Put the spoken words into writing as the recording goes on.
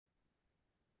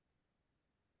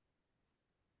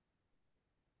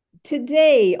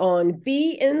Today on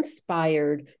Be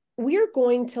Inspired, we're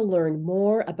going to learn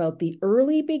more about the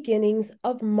early beginnings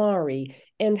of Mari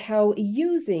and how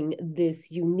using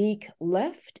this unique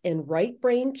left and right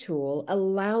brain tool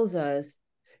allows us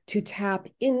to tap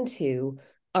into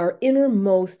our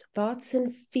innermost thoughts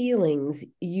and feelings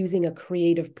using a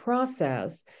creative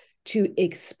process to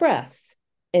express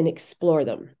and explore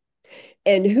them.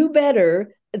 And who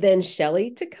better than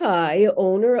Shelley Takei,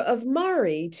 owner of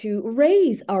Mari, to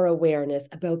raise our awareness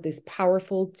about this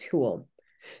powerful tool.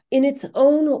 In its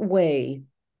own way,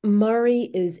 Mari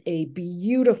is a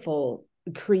beautiful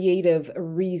creative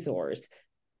resource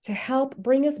to help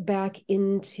bring us back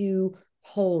into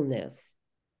wholeness.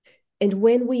 And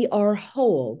when we are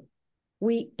whole,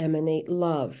 we emanate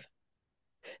love.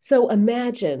 So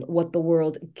imagine what the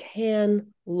world can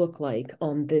look like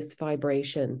on this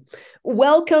vibration.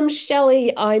 Welcome,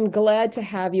 Shelley. I'm glad to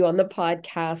have you on the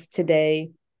podcast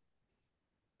today.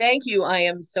 Thank you. I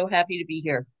am so happy to be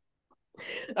here.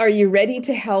 Are you ready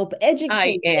to help I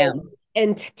educate am.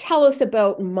 and tell us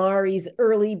about Mari's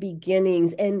early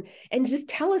beginnings and just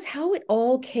tell us how it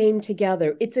all came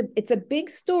together? It's a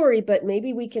big story, but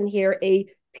maybe we can hear a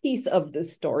piece of the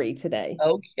story today.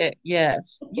 Okay.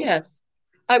 Yes. Yes.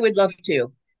 I would love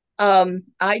to.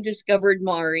 I discovered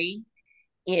Mari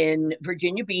in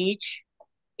Virginia Beach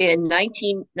in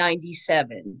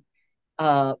 1997.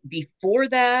 Before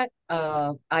that,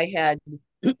 I had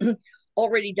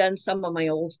already done some of my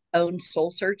own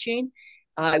soul searching.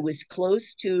 I was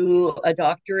close to a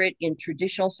doctorate in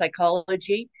traditional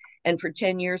psychology, and for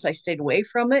 10 years I stayed away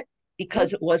from it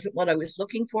because it wasn't what I was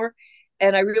looking for.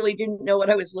 And I really didn't know what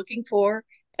I was looking for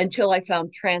until I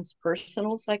found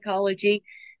transpersonal psychology.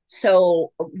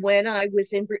 So when I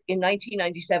was in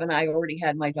 1997, I already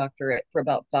had my doctorate for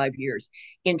about 5 years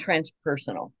in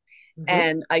transpersonal, Mhm.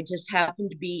 and I just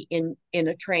happened to be in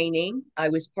a training. I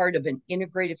was part of an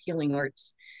integrative healing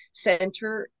arts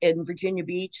center in Virginia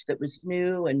Beach that was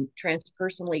new and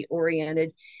transpersonally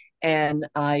oriented, and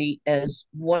I, as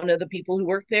one of the people who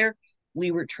worked there,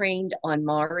 we were trained on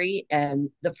Mari,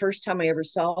 and the first time I ever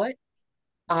saw it,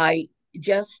 I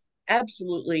just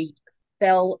absolutely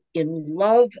fell in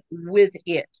love with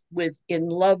it.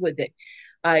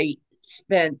 I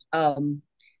spent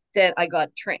then I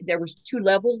got trained. There was two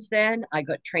levels then. I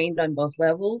got trained on both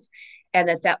levels. And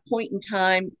at that point in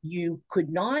time, you could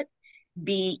not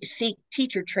be seek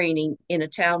teacher training in a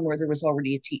town where there was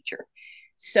already a teacher.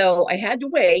 So I had to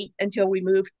wait until we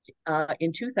moved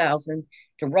in 2000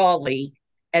 to Raleigh.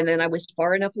 And then I was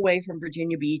far enough away from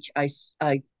Virginia Beach. I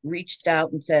reached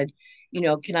out and said,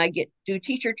 can I do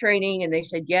teacher training? And they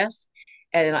said yes.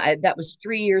 And that was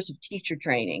 3 years of teacher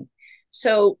training.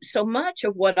 So much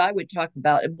of what I would talk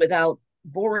about without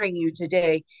boring you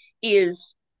today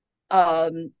is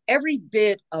every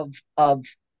bit of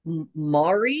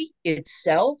Mari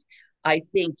itself. I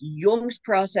think Jung's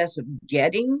process of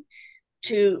getting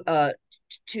to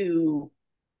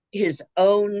his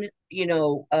own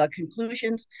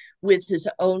conclusions with his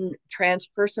own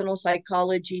transpersonal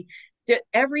psychology, that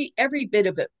every bit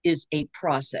of it is a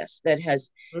process that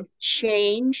has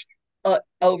changed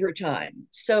over time.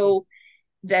 So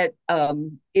that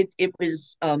it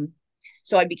was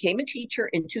so I became a teacher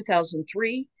in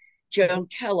 2003. Joan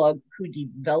Kellogg, who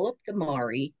developed the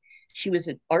Mari, she was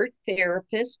an art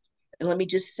therapist. And let me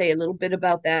just say a little bit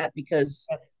about that because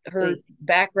Yes, her please.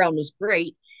 background was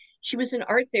great. She was an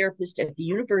art therapist at the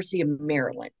University of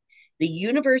Maryland. The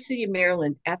University of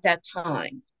Maryland at that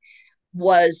time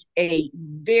was a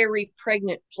very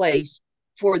pregnant place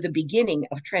for the beginning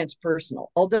of transpersonal,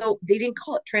 although they didn't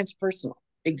call it transpersonal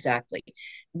exactly.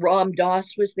 Ram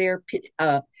Dass was there.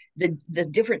 The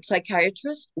different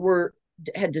psychiatrists were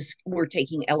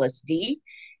taking LSD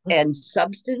and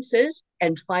substances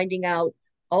and finding out,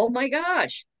 oh my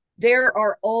gosh, there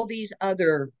are all these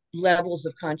other levels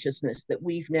of consciousness that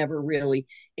we've never really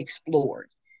explored.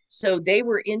 So they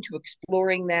were into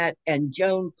exploring that, and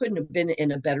Joan couldn't have been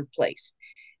in a better place.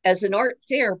 As an art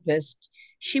therapist,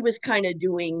 she was kind of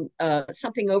doing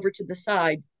something over to the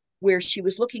side where she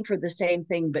was looking for the same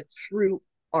thing, but through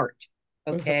art.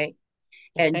 Mhm. Okay.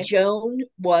 And Okay. Joan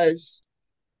was,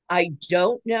 I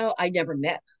don't know, I never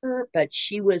met her, but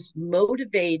she was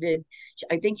motivated.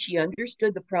 I think she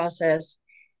understood the process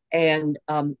and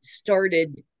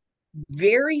started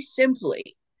very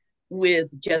simply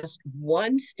with just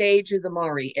one stage of the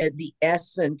Mari, the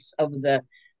essence of the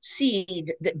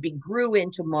seed that grew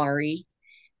into Mari,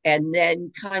 and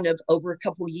then kind of over a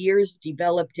couple years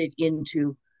developed it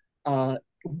into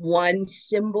one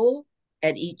symbol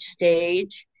at each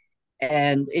stage,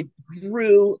 and it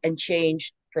grew and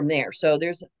changed from there. So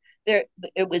there,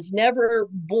 it was never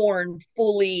born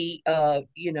fully,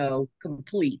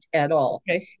 complete at all.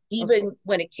 Okay. Okay. Even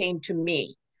when it came to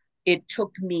me, it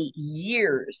took me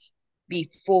years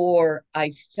before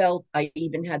I felt I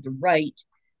even had the right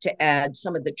to add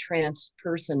some of the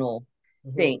transpersonal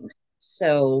Mhm. things.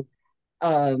 So,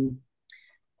 um,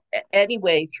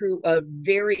 anyway, through a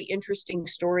very interesting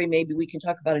story, maybe we can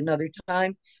talk about another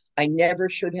time. I never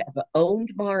should have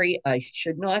owned Mari. I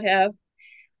should not have.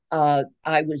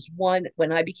 I was one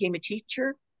when I became a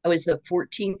teacher. I was the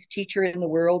 14th teacher in the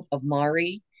world of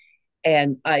Mari.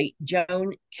 And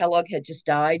Joan Kellogg had just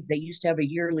died. They used to have a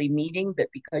yearly meeting, but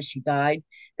because she died,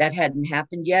 that hadn't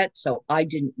happened yet. So I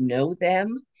didn't know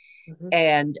them. Mhm.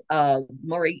 And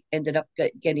Mari ended up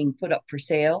getting put up for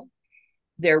sale.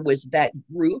 There was that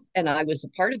group, and I was a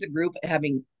part of the group,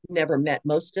 having never met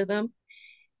most of them.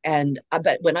 And I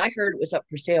bet when I heard it was up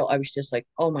for sale, I was just like,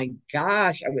 oh my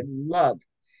gosh, I would love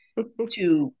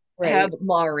to have Right.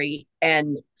 Mari.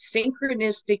 And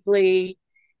synchronistically,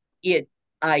 it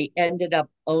I ended up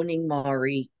owning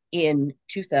Mari in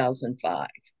 2005.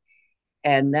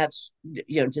 And that's,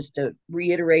 just to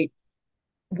reiterate,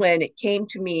 when it came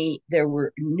to me, there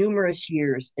were numerous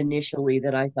years initially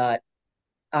that I thought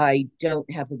I don't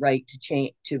have the right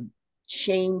to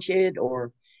change it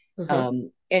or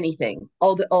Mhm. anything.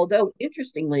 Although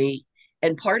interestingly,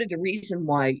 and part of the reason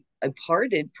why I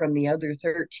parted from the other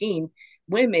 13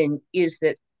 women is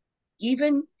that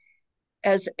even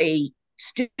as a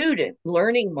student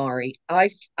learning Mari, I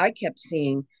kept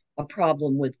seeing a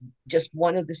problem with just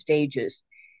one of the stages.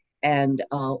 And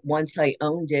once I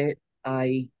owned it,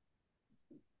 I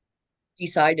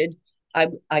decided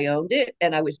I owned it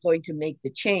and I was going to make the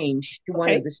change to one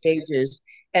of Okay. the stages.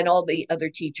 And all the other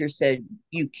teachers said,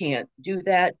 you can't do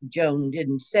that. Joan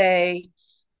didn't say.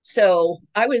 So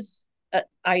I,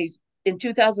 in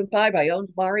 2005, I owned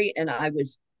Mari and I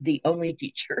was the only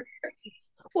teacher.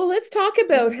 Well, let's talk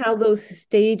about how those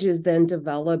stages then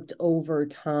developed over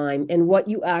time and what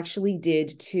you actually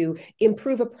did to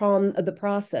improve upon the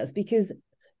process, because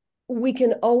we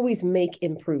can always make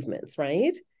improvements,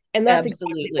 right? And that's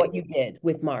exactly Absolutely. what you did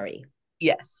with Mari.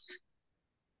 Yes.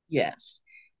 Yes.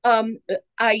 Um,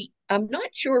 I'm not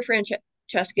sure, Francesca,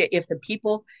 if the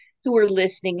people who are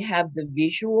listening have the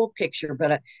visual picture,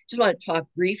 but I just want to talk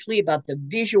briefly about the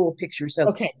visual picture so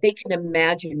Okay, they can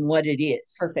imagine what it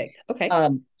is. perfect. Okay.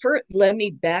 Let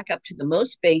me back up to the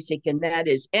most basic, and that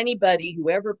is anybody who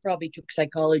ever probably took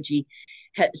psychology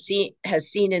has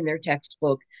seen in their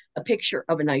textbook a picture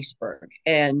of an iceberg,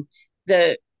 and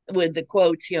the with the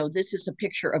quotes, this is a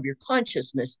picture of your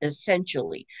consciousness,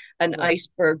 essentially, an Yeah.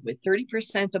 iceberg with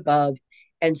 30% above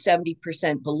and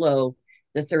 70% below.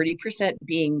 The 30%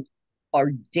 being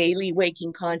our daily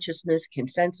waking consciousness,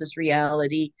 consensus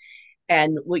reality,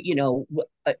 and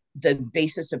the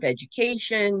basis of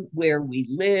education, where we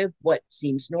live, what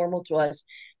seems normal to us.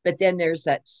 But then there's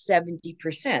that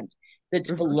 70% that's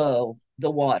Hmm. below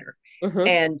the water. Hmm.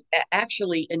 And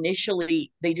actually,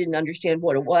 initially, they didn't understand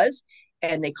what it was,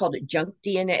 and they called it junk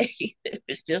DNA. It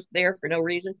was just there for no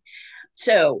reason.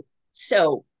 So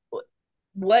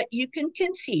what you can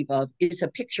conceive of is a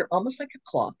picture almost like a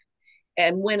clock.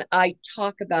 And when I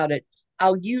talk about it,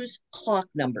 I'll use clock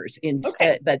numbers Okay.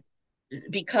 instead, but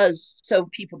because so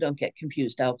people don't get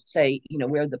confused, I'll say,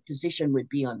 where the position would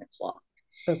be on the clock.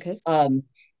 Okay. Um,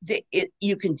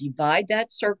 you can divide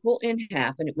that circle in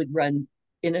half, and it would run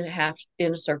in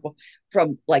a circle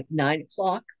from like 9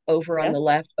 o'clock over on the Yes.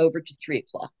 left over to 3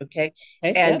 o'clock. Okay.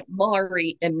 Okay. And Yep.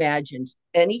 Mari imagines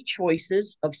any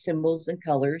choices of symbols and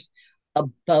colors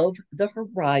above the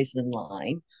horizon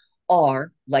line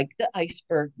are like the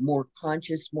iceberg, more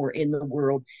conscious, more in the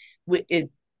world.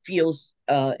 It feels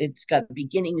it's got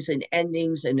beginnings and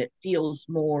endings, and it feels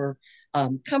more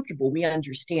comfortable. We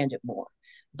understand it more,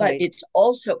 but Right. it's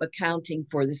also accounting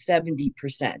for the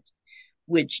 70%,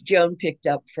 which Joan picked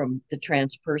up from the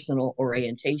transpersonal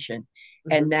orientation.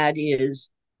 And Hmm. that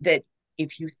is that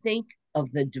if you think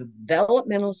of the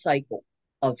developmental cycle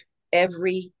of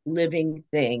every living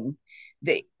thing,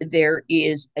 there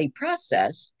is a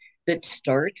process that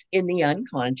starts in the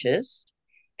unconscious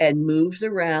and moves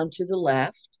around to the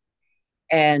left.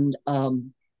 And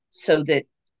so that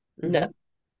Hmm.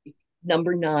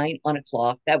 number 9 on a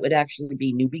clock, that would actually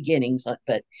be new beginnings,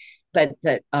 but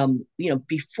that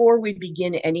before we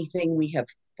begin anything, we have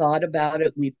thought about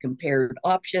it, we've compared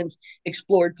options,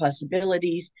 explored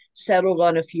possibilities, settled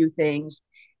on a few things.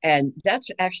 And that's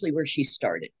actually where she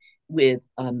started with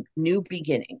new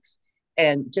beginnings.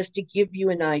 And just to give you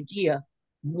an idea,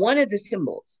 one of the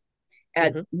symbols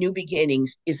at Hmm. new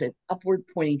beginnings is an upward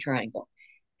pointing triangle.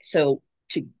 So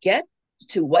to get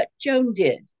to what Joan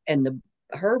did, and the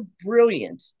her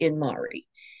brilliance in Mari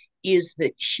is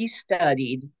that she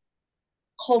studied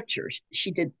cultures.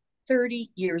 She did 30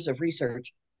 years of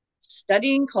research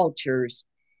studying cultures,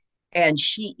 and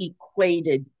she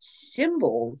equated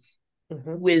symbols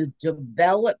Mm-hmm. with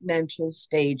developmental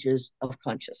stages of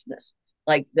consciousness,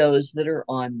 like those that are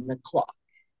on the clock,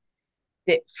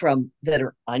 that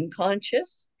are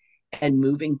unconscious and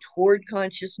moving toward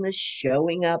consciousness,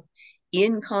 showing up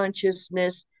in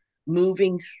consciousness,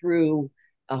 moving through,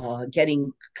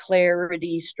 getting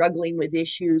clarity, struggling with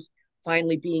issues,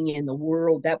 finally being in the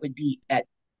world. That would be at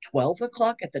 12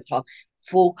 o'clock at the top,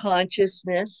 full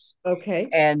consciousness Okay.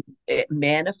 and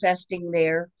manifesting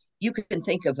there. You can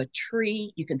think of a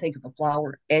tree, you can think of a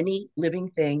flower, any living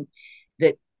thing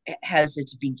that has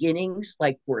its beginnings,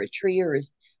 like for a tree or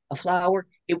a flower,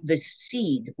 the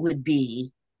seed would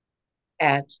be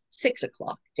at 6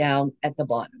 o'clock down at the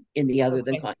bottom in the other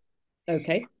than Okay. con.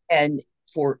 Okay. And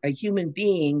for a human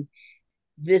being,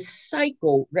 this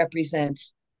cycle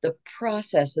represents the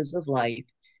processes of life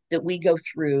that we go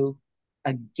through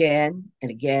again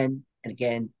and again and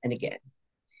again and again.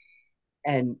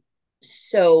 And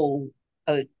so,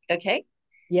 uh, okay.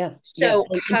 Yes, yes. So,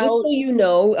 And just how, so you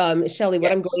know, Shelley,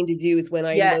 what I'm yes, going to do is when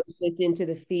I load yes, this into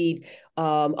the feed,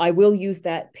 I will use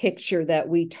that picture that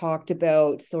we talked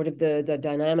about, sort of the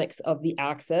dynamics of the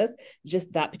access,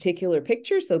 just that particular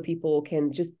picture, so people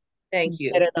can just thank get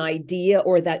you. an idea,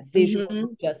 or that visual you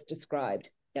Mm-hmm. just described.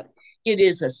 Yep. It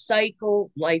is a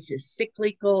cycle. Life is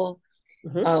cyclical.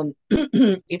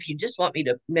 Mm-hmm. If you just want me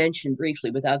to mention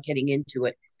briefly without getting into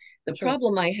it, the Sure.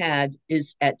 problem I had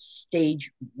is at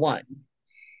stage one. Mm-hmm.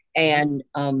 And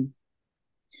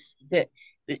that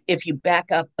if you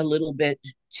back up a little bit,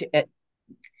 at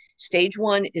stage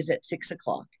one is at 6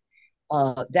 o'clock.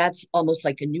 That's almost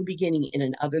like a new beginning in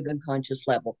an other than conscious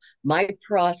level. My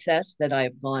process that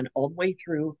I've gone all the way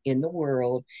through in the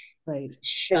world, Right.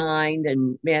 shined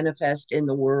and manifest in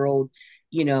the world.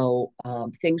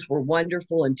 Things were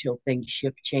wonderful until things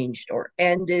shift, changed, or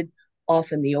ended.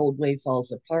 Often the old way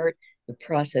falls apart. The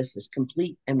process is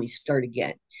complete and we start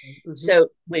again. Mm-hmm. So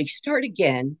we start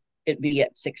again. It'd be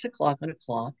at 6 o'clock on a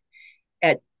clock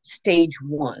at stage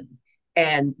one.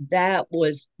 And that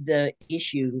was the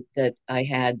issue that I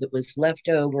had that was left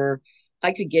over.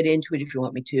 I could get into it if you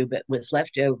want me to, but was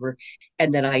left over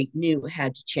and that I knew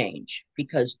had to change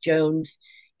because Joan's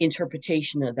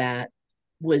interpretation of that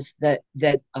was that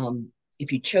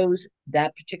if you chose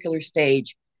that particular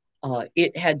stage,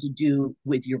 it had to do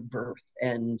with your birth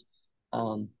and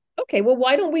um, Okay, well,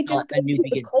 why don't we not just go a new to the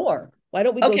beginning. core? Why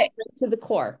don't we go Okay, straight to the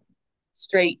core?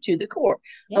 straight to the core.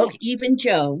 Yeah. Okay, even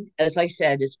Joan, as I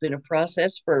said, it's been a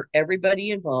process for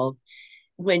everybody involved.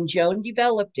 When Joan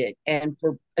developed it, and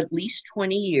for at least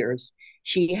 20 years,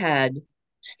 she had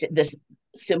the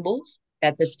symbols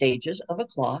at the stages of a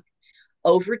clock.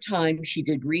 Over time, she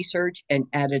did research and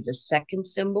added a second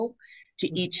symbol to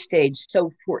Mm-hmm. each stage.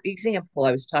 So, for example,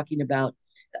 I was talking about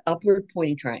the upward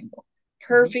pointing triangle.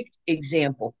 Mm-hmm. Perfect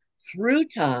example through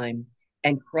time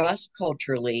and cross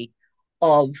culturally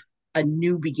of a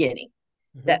new beginning.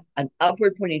 Mm-hmm. That an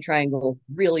upward pointing triangle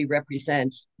really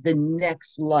represents the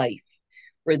next life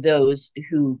for those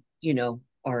who,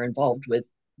 are involved with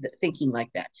thinking like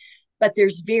that. But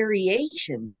there's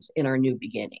variations in our new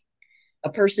beginning. A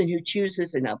person who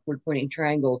chooses an upward pointing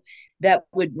triangle, that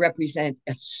would represent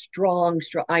a strong,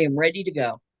 I am ready to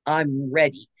go. I'm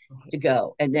ready to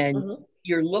go. And then Uh-huh.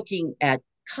 you're looking at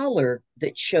color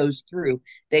that shows through.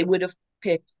 They would have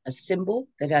picked a symbol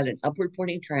that had an upward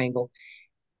pointing triangle,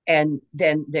 and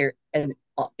then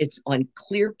it's on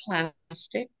clear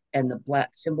plastic, and the black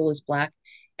symbol is black,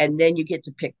 and then you get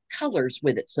to pick colors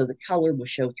with it, so the color will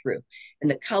show through, and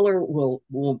the color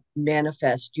will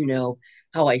manifest,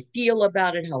 how I feel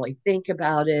about it, how I think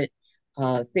about it,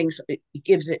 things. It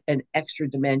gives it an extra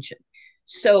dimension.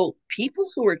 So people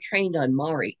who are trained on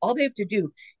Mari, all they have to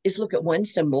do is look at one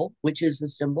symbol, which is a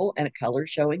symbol and a color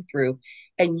showing through,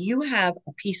 and you have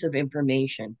a piece of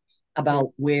information Mm-hmm. about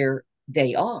where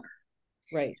they are.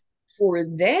 Right. For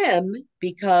them,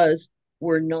 because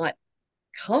we're not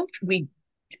comfortable,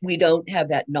 we don't have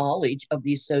that knowledge of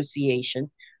the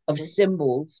association of Mm-hmm.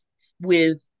 symbols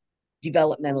with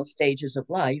developmental stages of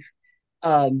life.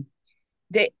 um,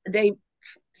 they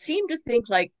seem to think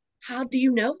like, how do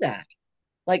you know that?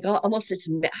 Like almost it's,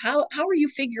 how are you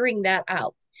figuring that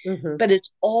out? Mm-hmm. But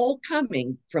it's all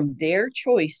coming from their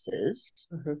choices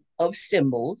Mm-hmm. of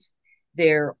symbols.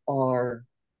 There are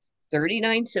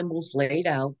 39 symbols laid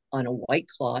out on a white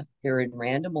cloth. They're in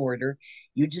random order.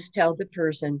 You just tell the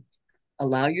person,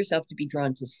 allow yourself to be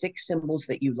drawn to 6 symbols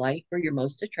that you like or you're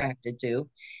most attracted to.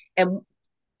 And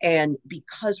And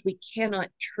because we cannot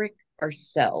trick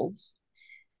ourselves,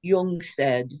 Jung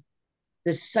said,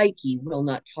 the psyche will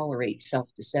not tolerate self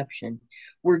deception.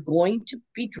 We're going to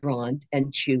be drawn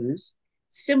and choose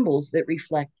symbols that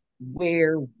reflect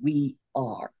where we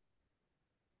are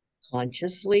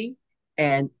consciously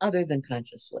and other than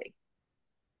consciously.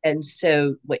 And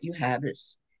so what you have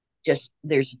is just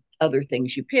there's other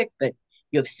things you pick, but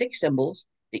you have six symbols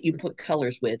that you put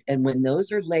colors with. And when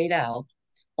those are laid out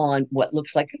on what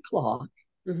looks like a cloth,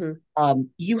 Mm-hmm.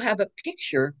 you have a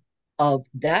picture of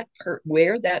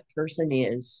where that person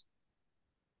is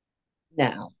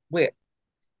now, where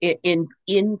in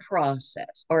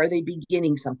process. Are they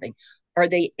beginning something? Are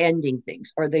they ending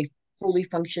things? Are they fully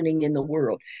functioning in the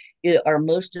world? Are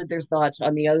most of their thoughts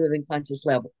on the other than conscious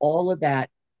level? All of that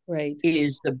Right.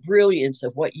 is the brilliance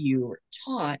of what you were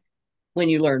taught when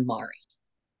you learn Mari,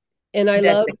 And I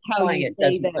that love the how you client say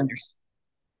doesn't that. understand.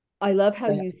 I love how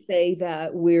you say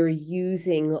that we're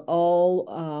using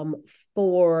all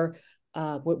for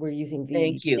what we're using the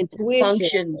Thank you. intuition,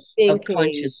 Functions of thinking.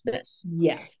 consciousness.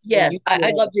 Yes, we're Yes, using it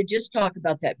I'd love all. to just talk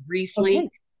about that briefly. Okay.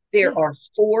 There Yes. are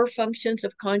four functions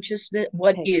of consciousness.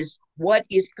 Okay. What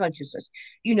is consciousness?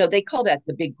 You know, they call that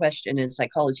the big question in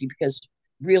psychology because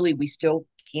really we still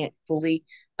can't fully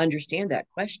understand that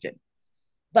question.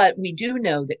 But we do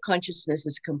know that consciousness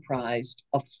is comprised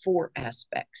of four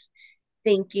aspects: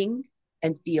 thinking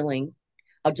and feeling.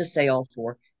 I'll just say all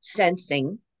four: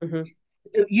 sensing, Mm-hmm.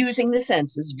 using the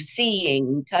senses,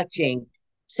 seeing, touching,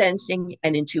 sensing,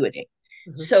 and intuiting.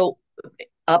 Mm-hmm. So,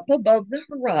 up above the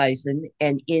horizon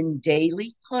and in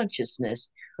daily consciousness,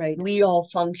 Right. we all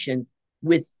function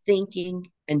with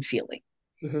thinking and feeling.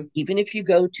 Mm-hmm. Even if you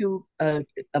go to a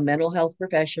mental health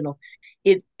professional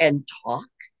and talk,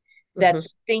 Mm-hmm.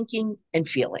 that's thinking and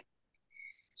feeling.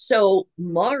 So,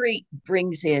 Mari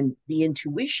brings in the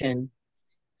intuition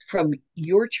from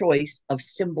your choice of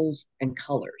symbols and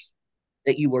colors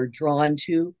that you are drawn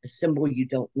to, a symbol you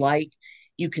don't like.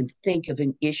 You can think of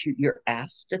an issue, you're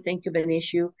asked to think of an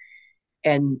issue,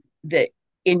 and that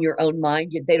in your own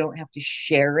mind, they don't have to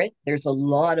share it. There's a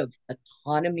lot of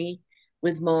autonomy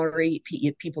with Mari.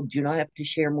 People do not have to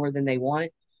share more than they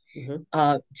want. Mm-hmm.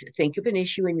 To think of an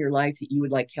issue in your life that you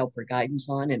would like help or guidance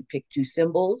on and pick two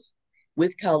symbols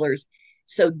with colors.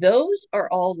 So those are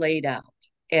all laid out.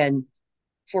 And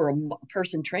for a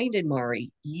person trained in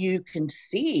Mari, you can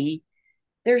see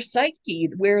their psyche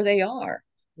where they are.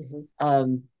 Mm-hmm.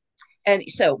 Um, and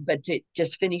so, but to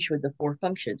just finish with the four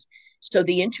functions. So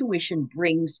the intuition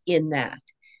brings in that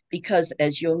because,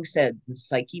 as Jung said, the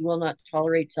psyche will not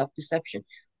tolerate self deception.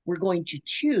 We're going to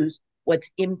choose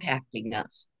what's impacting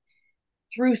us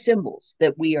through symbols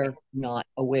that we are not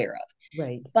aware of.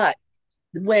 Right. But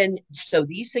so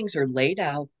these things are laid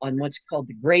out on what's called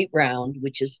the great round,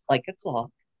 which is like a clock,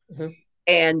 Mm-hmm.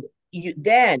 and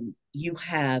you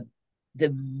have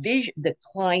the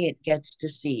client gets to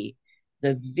see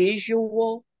the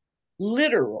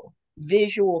literal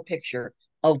visual picture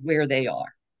of where they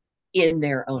are in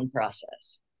their own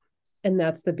process. And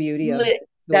that's the beauty of the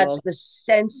That's tool. the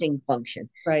sensing function.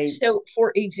 Right. So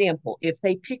for example, if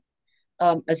they pick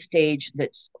a stage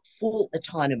that's full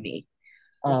autonomy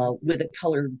Mm-hmm. with a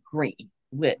color green,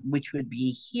 which would be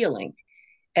healing,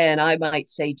 and I might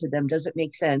say to them, does it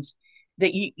make sense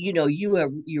that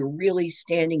you're really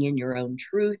standing in your own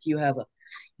truth? You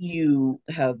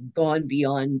have gone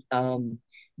beyond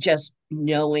just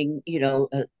knowing,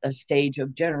 a stage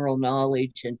of general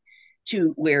knowledge, and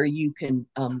to where you can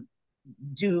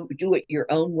do it your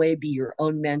own way, be your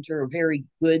own mentor, a very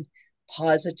good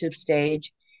positive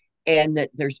stage, and that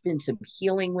there's been some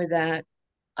healing with that.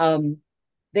 um,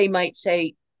 they might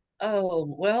say, "Oh,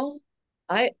 well,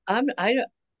 I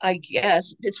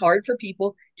guess it's hard for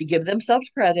people to give themselves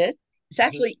credit. It's Mm-hmm.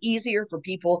 actually easier for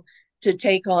people to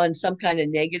take on some kind of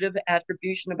negative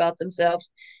attribution about themselves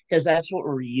because that's what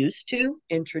we're used to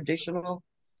in traditional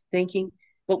thinking.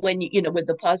 But when with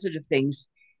the positive things,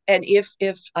 and if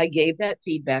I gave that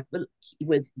feedback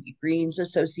with greens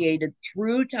associated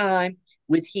through time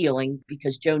with healing,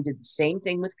 because Joan did the same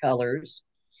thing with colors,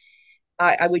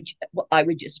 I would I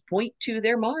would just point to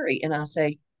their Mari and I'll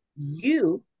say,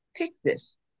 "You picked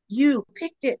this. You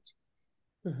picked it.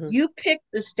 Mm-hmm. You picked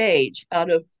the stage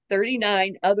out of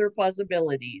 39 other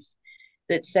possibilities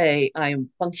that say I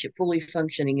am fully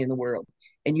functioning in the world,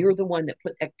 and you're the one that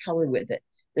put that color with it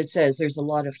that says there's a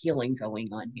lot of healing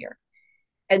going on here."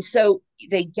 And so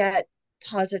they get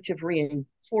positive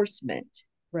reinforcement.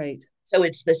 Right. So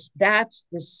that's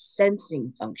the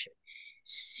sensing function,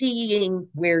 seeing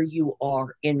where you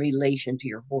are in relation to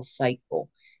your whole cycle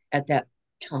at that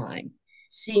time,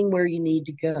 seeing where you need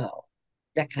to go,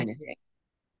 that kind of thing.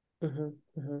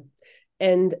 Mm-hmm.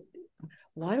 And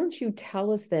why don't you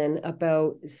tell us then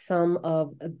about some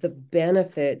of the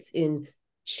benefits in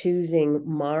choosing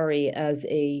Mari as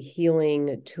a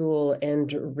healing tool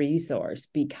and resource?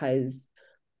 Because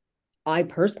I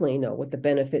personally know what the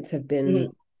benefits have been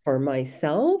Mhm. for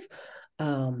myself.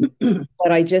 Um,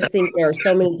 but I just think there are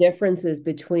so many differences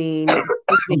between using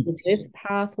Excuse this me.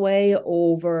 pathway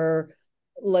over,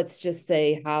 let's just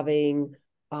say, having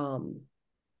um,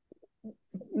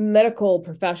 medical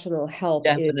professional help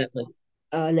is Definitely.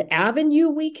 an avenue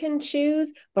we can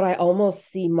choose, but I almost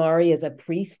see Mari as a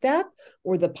pre-step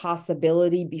or the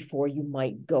possibility before you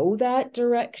might go that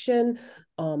direction.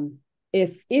 Um,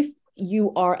 if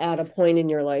you are at a point in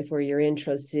your life where you're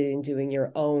interested in doing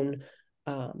your own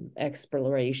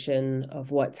exploration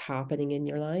of what's happening in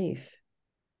your life.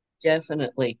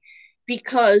 Definitely.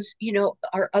 Because,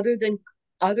 our other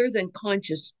than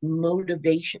conscious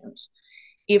motivations,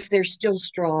 if they're still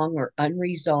strong or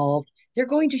unresolved, they're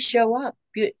going to show up.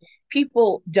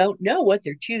 People don't know what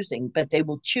they're choosing, but they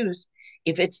will choose.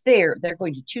 If it's there, they're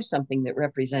going to choose something that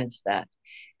represents that.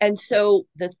 And so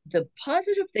the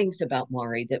positive things about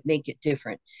Mari that make it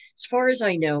different, as far as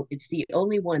I know, it's the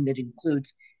only one that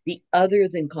includes the other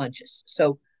than conscious.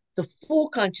 So the full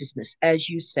consciousness, as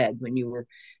you said when you were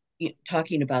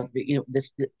talking about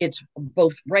this, it's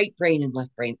both right brain and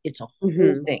left brain. It's a whole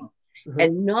Mm-hmm. thing. Mm-hmm.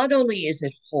 And not only is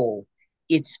it whole,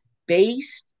 it's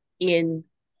based in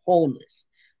wholeness,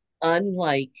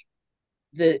 unlike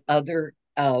the other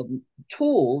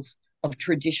tools of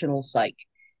traditional psych,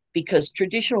 because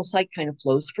traditional psych kind of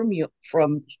flows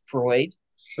from Freud,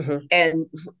 Mm-hmm. and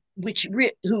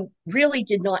who really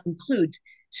did not include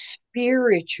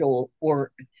spiritual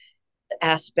or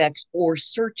aspects or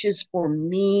searches for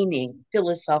meaning,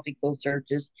 philosophical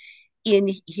searches in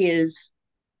his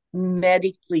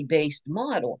medically based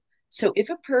model. So if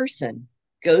a person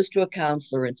goes to a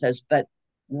counselor and says, "But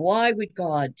why would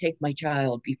God take my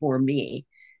child before me?"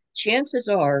 Chances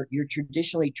are your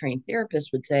traditionally trained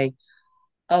therapist would say,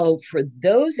 "Oh, for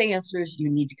those answers, you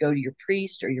need to go to your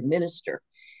priest or your minister."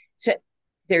 So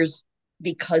there's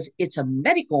because it's a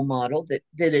medical model that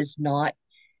is not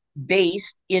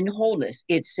based in wholeness.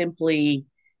 It simply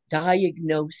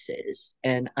diagnoses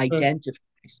and identifies.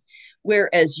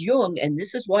 Whereas Jung, and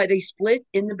this is why they split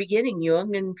in the beginning,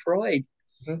 Jung and Freud,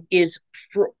 Mm-hmm. is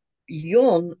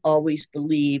Jung always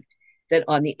believed that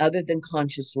on the other than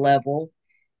conscious level,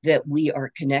 that we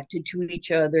are connected to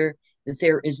each other, that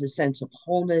there is a sense of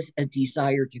wholeness, a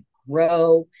desire to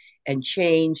grow and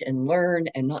change and learn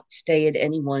and not stay at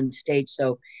any one stage.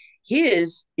 So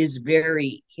his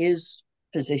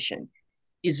position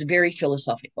is very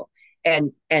philosophical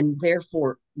and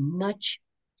therefore much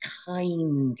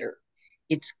kinder.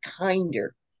 It's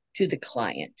kinder to the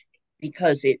client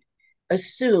because it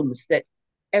assumes that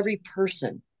every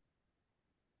person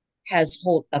has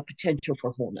a potential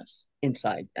for wholeness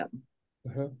inside them.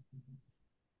 Mm-hmm.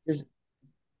 Does,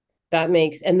 That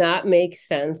makes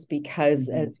sense because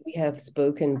mm-hmm, as we have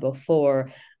spoken before,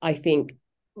 I think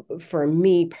for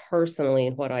me personally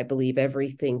and what I believe,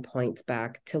 everything points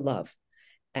back to love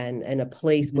and a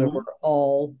place where we're mm-hmm,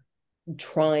 all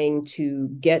trying to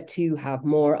get to have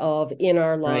more of in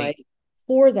our right. life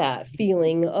for that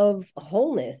feeling of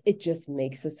wholeness. It just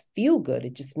makes us feel good.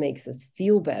 It just makes us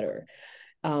feel better.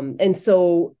 And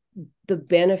so the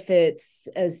benefits,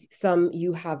 as some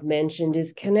you have mentioned,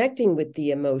 is connecting with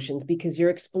the emotions because you're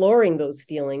exploring those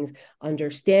feelings,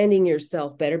 understanding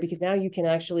yourself better, because now you can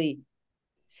actually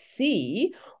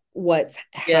see what's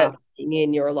Yes. happening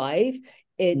in your life.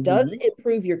 It does Mm-hmm.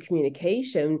 improve your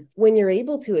communication when you're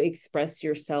able to express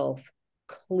yourself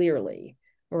clearly,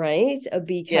 right?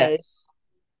 Because Yes.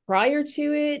 prior to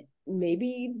it,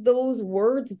 maybe those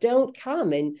words don't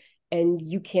come and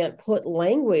you can't put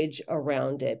language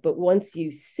around it. But once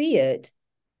you see it,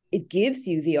 it gives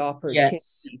you the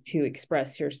Yes. opportunity to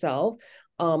express yourself.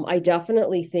 I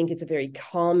definitely think it's a very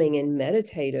calming and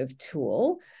meditative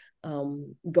tool,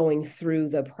 going through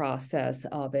the process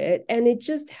of it. And it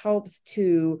just helps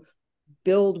to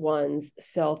build one's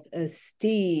self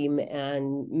esteem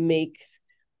and makes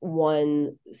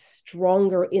one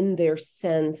stronger in their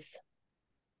sense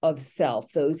of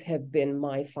self. Those have been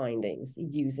my findings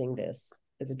using this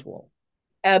as a tool.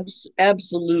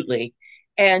 Absolutely.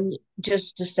 And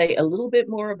just to say a little bit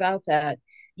more about that,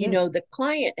 Yes. the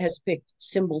client has picked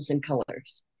symbols and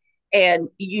colors. And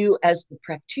you, as the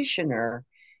practitioner,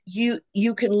 you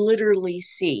can literally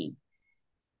see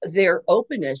their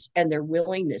openness and their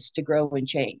willingness to grow and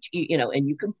change. And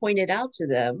you can point it out to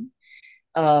them.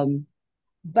 Um,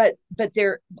 but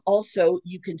they're also,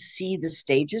 you can see the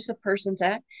stages a person's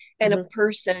at, and a Mm-hmm.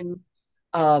 person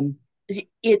um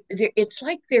it's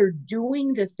like they're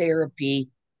doing the therapy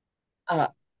uh,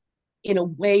 in a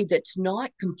way that's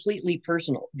not completely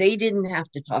personal. They didn't have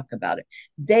to talk about it.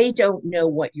 They don't know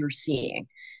what you're seeing.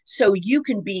 So you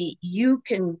can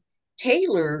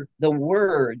tailor the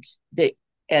words that,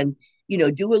 and,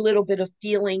 do a little bit of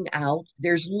feeling out.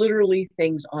 There's literally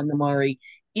things on the Mari.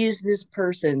 Is this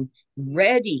person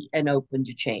ready and open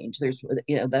to change?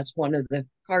 That's one of the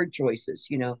card choices.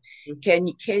 Can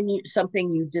you,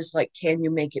 something you dislike, can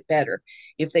you make it better?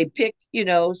 If they pick,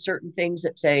 certain things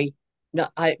that say,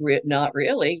 not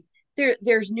really.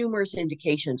 There's numerous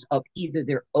indications of either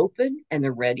they're open and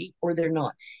they're ready, or they're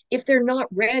not. If they're not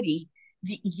ready,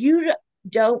 you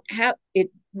don't have it.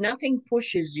 Nothing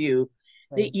pushes you.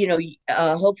 Right.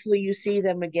 Hopefully you see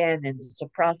them again, and it's a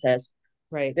process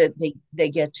Right. that they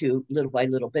get to little by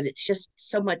little. But it's just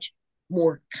so much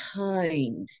more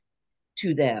kind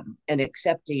to them and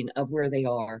accepting of where they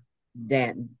are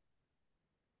then,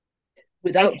 I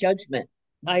without judgment.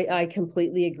 I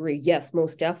completely agree. Yes,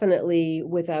 most definitely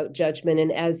without judgment.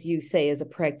 And as you say, as a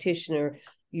practitioner,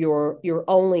 you're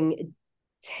only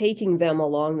taking them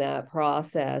along that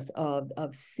process of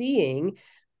seeing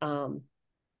um,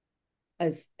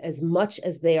 as much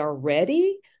as they are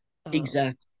ready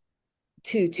Exactly.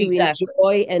 to Exactly.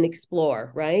 enjoy and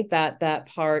explore, right? That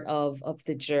part of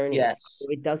the journey. So Yes.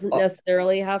 it doesn't Oh,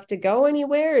 necessarily have to go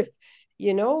anywhere if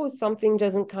something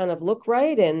doesn't kind of look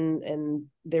right and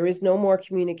there is no more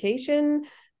communication,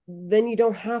 then you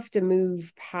don't have to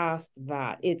move past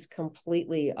that. It's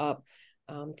completely up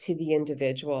to the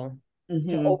individual to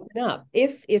mm-hmm, open up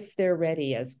if they're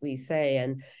ready, as we say.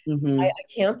 And mm-hmm. I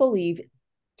can't believe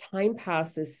time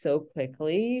passes so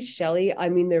quickly, Shelley. I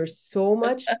mean, there's so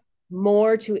much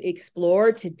more to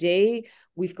explore today.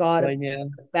 We've got a I know.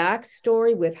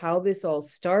 backstory with how this all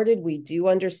started. We do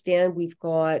understand we've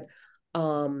got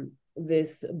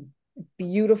this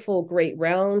beautiful, great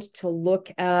round to look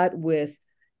at with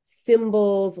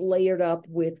symbols layered up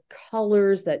with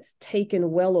colors that's taken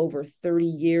well over 30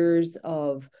 years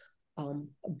of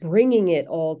bringing it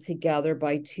all together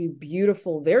by two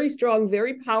beautiful, very strong,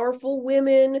 very powerful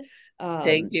women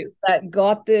Thank you. that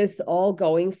got this all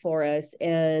going for us.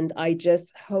 And I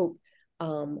just hope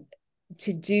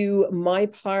to do my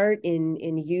part in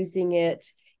using it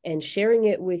and sharing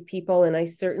it with people. And I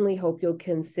certainly hope you'll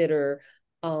consider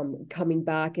coming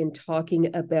back and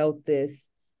talking about this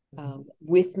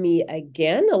with me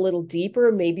again, a little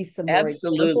deeper, maybe some more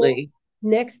examples Absolutely.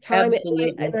 next time. And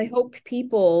Absolutely. I hope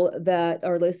people that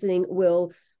are listening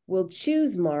will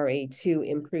choose Mari to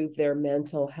improve their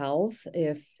mental health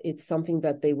if it's something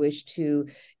that they wish to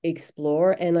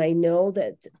explore. And I know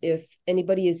that if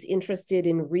anybody is interested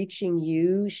in reaching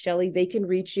you, Shelley, they can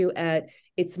reach you at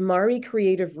it's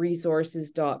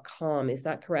maricreativeresources.com. Is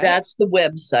that correct? That's the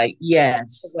website. The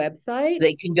Yes. website?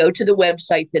 They can go to the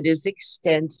website that is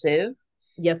extensive.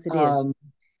 Yes, it is. Um,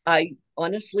 I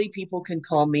honestly, people can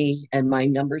call me, and my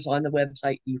number's on the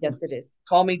website. You can Yes, it is.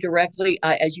 call me directly.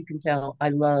 As you can tell, I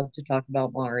love to talk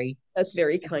about Mari. That's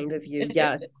very kind of you.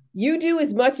 Yes. You do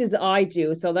as much as I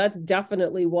do. So that's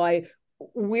definitely why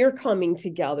we're coming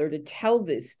together to tell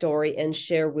this story and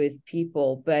share with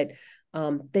people. But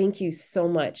thank you so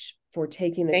much for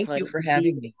taking the Thank you time for to be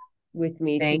having me. with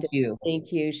me Thank today. you.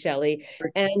 Thank you, Shelley.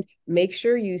 And make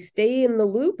sure you stay in the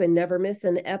loop and never miss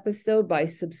an episode by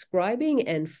subscribing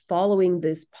and following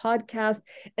this podcast.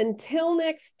 Until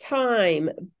next time,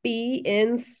 be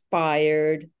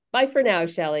inspired. Bye for now,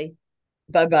 Shelley.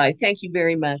 Bye bye. Thank you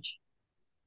very much.